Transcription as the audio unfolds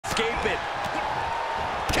escape it.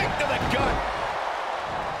 Kick to the gut.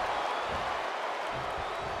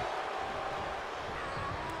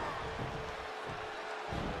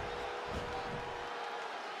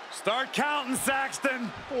 Start counting,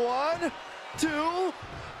 Saxton. 1, 2,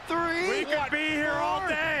 3. We could be here all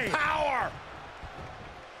day. Power.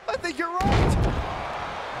 I think you're right.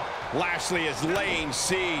 Lashley is laying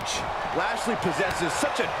siege. Lashley possesses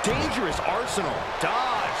such a dangerous arsenal.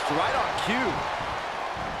 Dodged right on cue.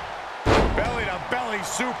 Belly to belly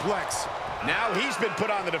suplex. Now he's been put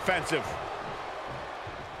on the defensive.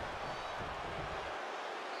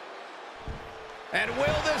 And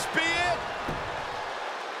will this be it?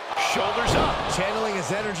 Shoulders up. Channeling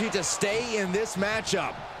his energy to stay in this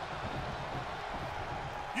matchup.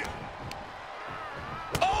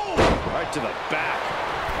 Oh! Right to the back.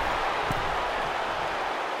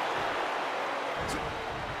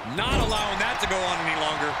 Not allowing that to go on any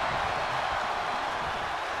longer.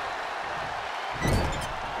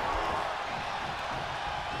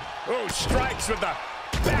 Oh, strikes with the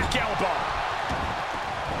back elbow.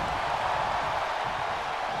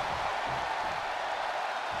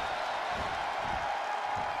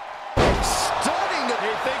 Stunning.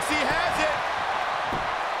 He thinks he has it.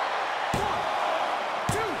 1,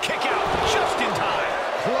 2. Kick out just in time.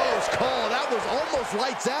 Close call. That was almost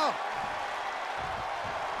lights out.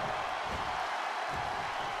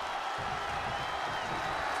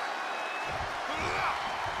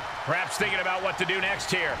 Perhaps thinking about what to do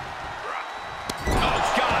next here. Oh,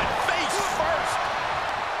 God, face first.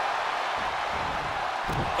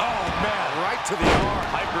 Oh, man, right to the arm.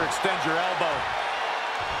 Hyperextend your elbow.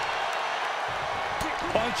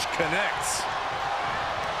 Punch connects.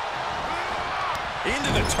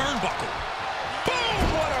 Into the turnbuckle. Boom,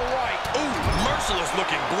 what a right. Ooh, merciless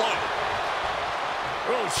looking blow.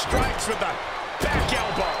 Oh, strikes with the back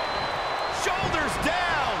elbow. Shoulders down.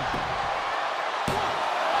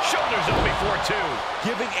 Shoulders up before 2.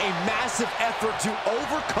 Giving a massive effort to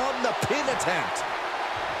overcome the pin attempt.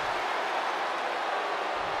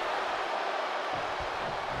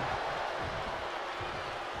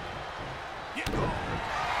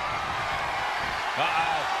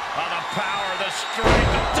 Uh-oh. Oh, the power, the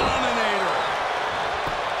strength, the dominator.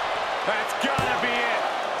 That's gotta be it.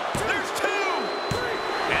 There's 2.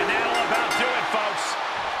 And that'll about do it, folks.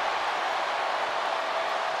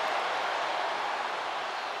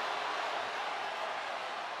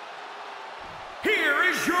 Here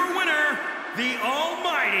is your winner, the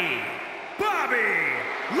almighty Bobby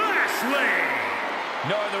Lashley.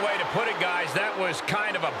 No other way to put it, guys. That was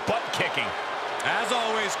kind of a butt kicking. As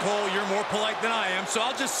always, Cole, you're more polite than I am, so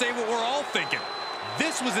I'll just say what we're all thinking.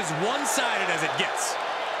 This was as one-sided as it gets.